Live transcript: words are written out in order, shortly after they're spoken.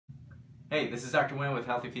Hey, this is Dr. Nguyen with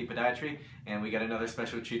Healthy Feet Podiatry, and we got another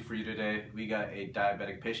special treat for you today. We got a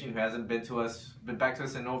diabetic patient who hasn't been back to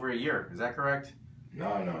us in over a year. Is that correct?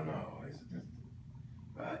 No. It's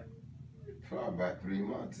just about 3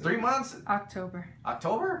 months. 3 months? October.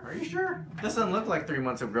 October? Are you sure? This doesn't look like 3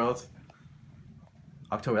 months of growth.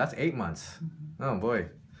 October, that's 8 months. Oh boy.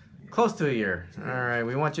 Close to a year. All right,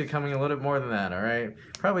 we want you coming a little bit more than that, all right?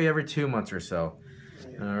 Probably every 2 months or so.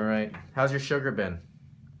 All right. How's your sugar been?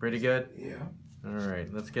 Pretty good? Yeah. All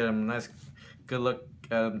right, let's get them a nice, good look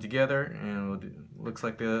at them together, and looks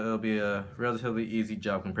like it'll be a relatively easy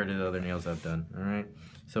job compared to the other nails I've done. All right,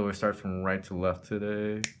 so we'll start from right to left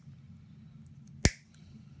today.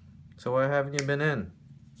 So why haven't you been in?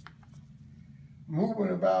 Moving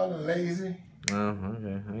about and lazy. Oh,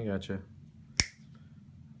 okay, I gotcha.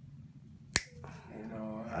 You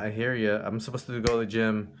know, I hear you. I'm supposed to go to the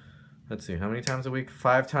gym. Let's see, how many times a week?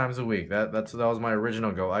 5 times a week. That was my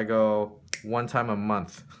original goal. I go 1 time a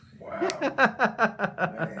month. wow. Man,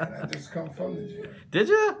 I just come from the gym. Did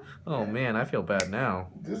you? Oh man, I feel bad now.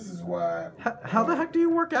 This is why. How the heck do you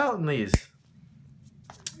work out in these?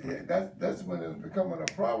 Yeah, that's when it's becoming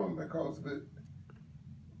a problem, because with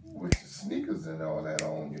the sneakers and all that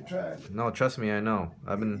on, you're trying to. No, trust me, I know.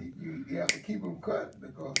 I've been. You have to keep them cut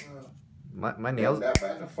because. My nails. They're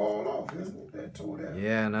about to fall off, isn't it? They're tore down.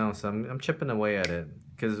 Yeah, no. So I'm chipping away at it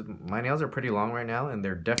because my nails are pretty long right now, and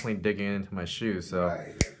they're definitely digging into my shoes. So.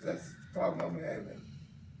 Right. That's the problem I'm having.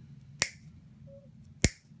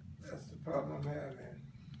 That's the problem I'm having.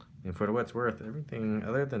 And for what it's worth, everything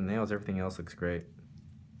other than nails, everything else looks great.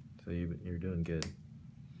 So you're doing good.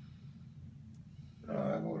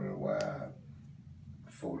 I go to the Y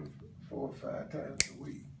 4 or 5 times a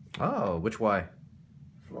week. Oh, which Y?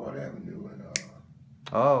 Florida Avenue and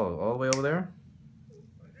Oh, all the way over there?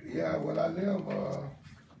 yeah, well I live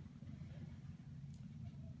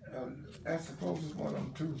that's the closest one of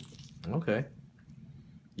them too. Okay.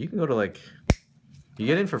 You can go to you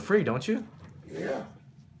get in for free, don't you? Yeah.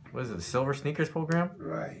 What is it, the Silver Sneakers program?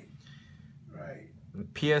 Right.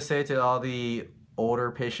 PSA to all the older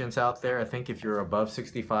patients out there, I think if you're above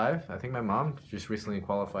 65, I think my mom just recently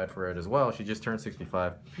qualified for it as well. She just turned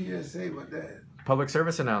 65. PSA with that. Public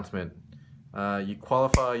service announcement. You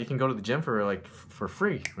qualify, you can go to the gym for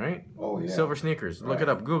free, right? Oh yeah. Silver Sneakers. Look it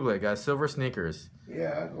up, Google it, guys. Silver Sneakers.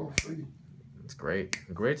 Yeah, I go free. It's great.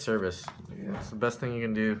 Great service. Yeah. It's the best thing you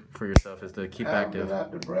can do for yourself is to keep active. I've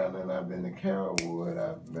been out to Bradley, I've been to Carrollwood,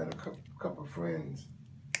 I've met a couple of friends.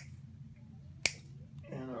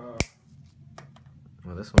 And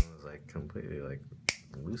well, this one was completely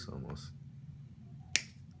loose almost.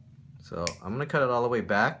 So I'm gonna cut it all the way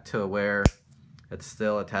back to where it's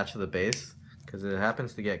still attached to the base, because it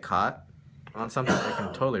happens to get caught on something that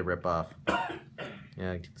can totally rip off.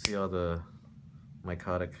 Yeah, you can see all the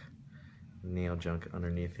mycotic nail junk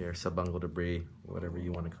underneath here, subungual debris, whatever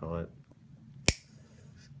you want to call it.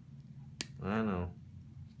 I know.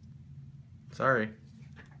 Sorry.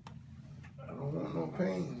 I don't want no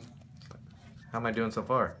pain. How am I doing so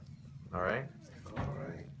far? All right? All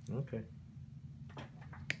right. Okay.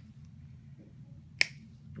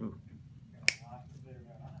 Ooh.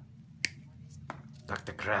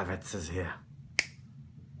 Dr. Kravitz is here.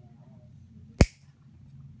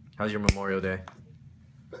 How's your Memorial Day?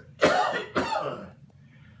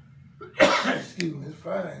 Excuse me, it's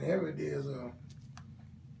fine. Every day is a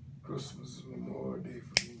Christmas Memorial Day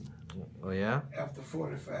for me. Oh yeah? After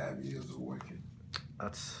 45 years of working.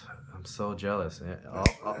 I'm so jealous.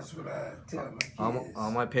 That's what I tell my kids. All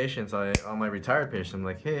my patients, all my retired patients, I'm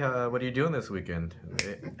like, hey, what are you doing this weekend?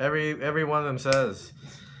 Every one of them says,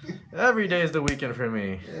 every day is the weekend for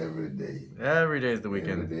me. Every day. Every day is the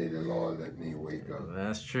weekend. Every day the Lord let me wake up.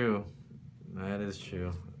 That's true. That is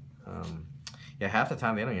true. Yeah, half the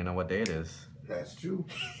time they don't even know what day it is. That's true.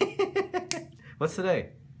 What's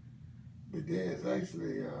today? The day is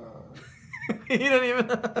actually You don't even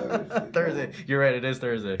know. Thursday. You're right, it is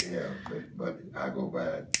Thursday. Yeah, but I go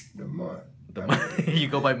by the month. You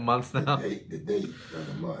go by months now? The date of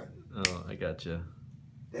the month. Oh, I gotcha.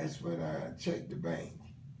 That's when I check the bank.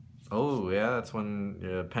 Oh, yeah, that's when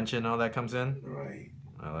your pension and all that comes in? Right.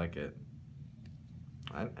 I like it.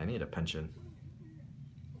 I need a pension.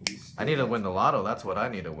 I need to win the lotto. That's what I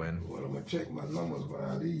need to win. Well, I'm going to check my numbers when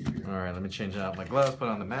I leave here. All right, let me change out my gloves, put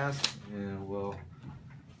on the mask, and we'll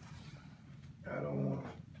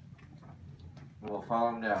follow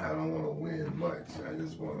him down. I don't want to win much. I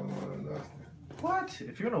just want to win nothing. What?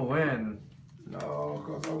 If you're going to win... No,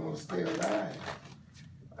 because I want to stay alive.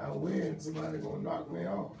 I win, somebody going to knock me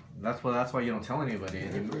off. That's why you don't tell anybody.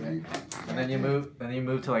 And then you move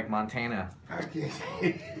to Montana. I can't.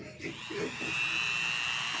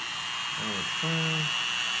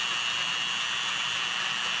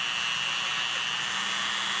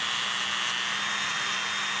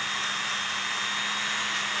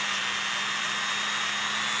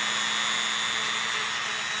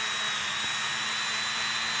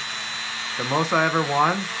 The most I ever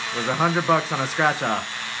won was $100 on a scratch off.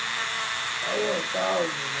 I won 1,000,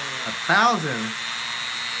 man. 1,000?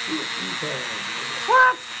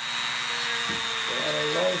 What?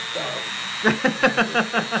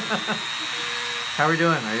 How are we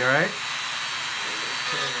doing? Are you alright?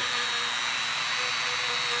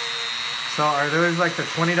 So are those like the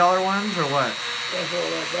 $20 ones or what? That's all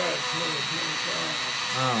I got, 20,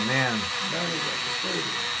 25. Oh man. Now they got the 30.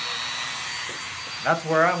 That's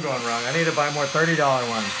where I'm going wrong. I need to buy more $30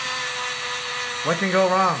 ones. What can go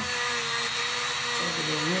wrong?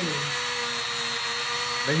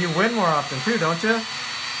 Then you win more often too, don't you?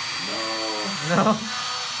 No. No?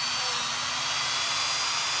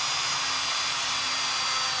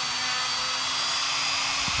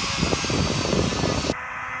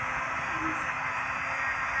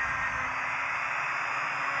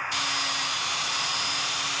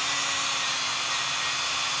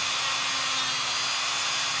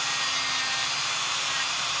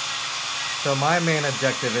 So my main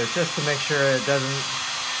objective is just to make sure it doesn't,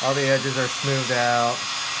 all the edges are smoothed out,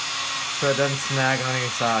 so it doesn't snag on any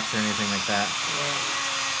socks or anything like that.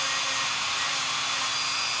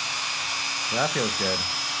 So that feels good.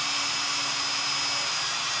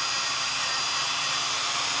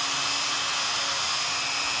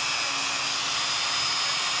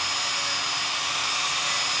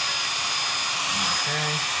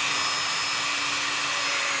 Okay.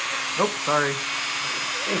 Oh, sorry.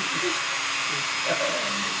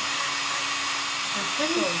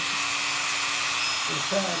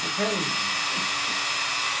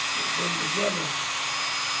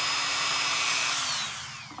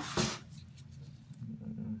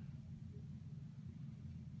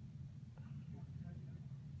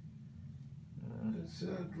 I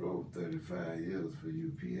drove 35 years for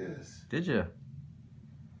UPS. Did you?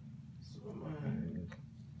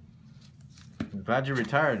 I'm glad you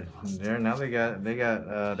retired. There now they're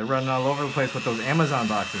running all over the place with those Amazon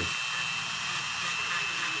boxes.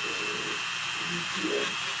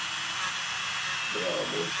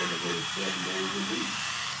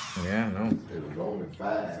 Yeah, no. It was only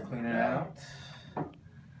 5. Clean it out.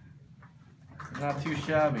 Not too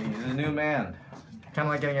shabby. He's a new man. Kind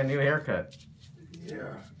of like getting a new haircut.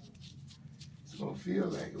 Yeah. It's gonna feel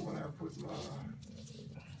like it when I put my.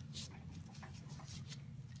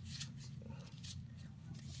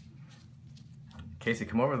 Casey,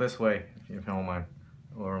 come over this way, if you don't mind,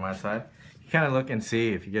 over my side. You kind of look and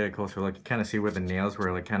see, if you get a closer look, you kind of see where the nails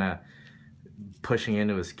were like kind of pushing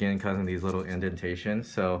into his skin, causing these little indentations.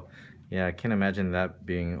 So yeah, I can't imagine that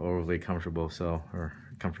being overly comfortable, or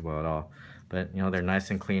comfortable at all. But you know, they're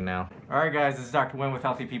nice and clean now. All right guys, this is Dr. Nguyen with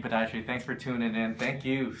Healthy Feet Podiatry. Thanks for tuning in. Thank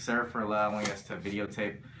you, sir, for allowing us to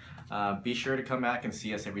videotape. Be sure to come back and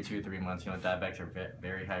see us every 2 to 3 months. You know, diabetics are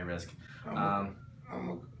very high risk. I'm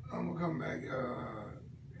gonna come back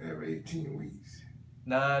every 18 weeks.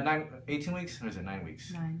 18 weeks? Or is it 9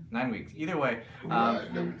 weeks? 9. 9 weeks. Either way.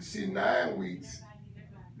 See, 9 weeks,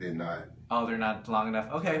 they're not. Oh, they're not long enough?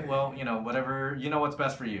 Okay, well, you know, whatever, you know what's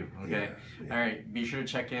best for you, okay? Yeah. All right, be sure to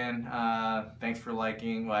check in. Thanks for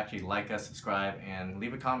liking, well, actually, like us, subscribe, and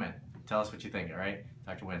leave a comment. Tell us what you think, all right?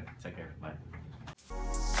 Dr. Nguyen, take care. Bye.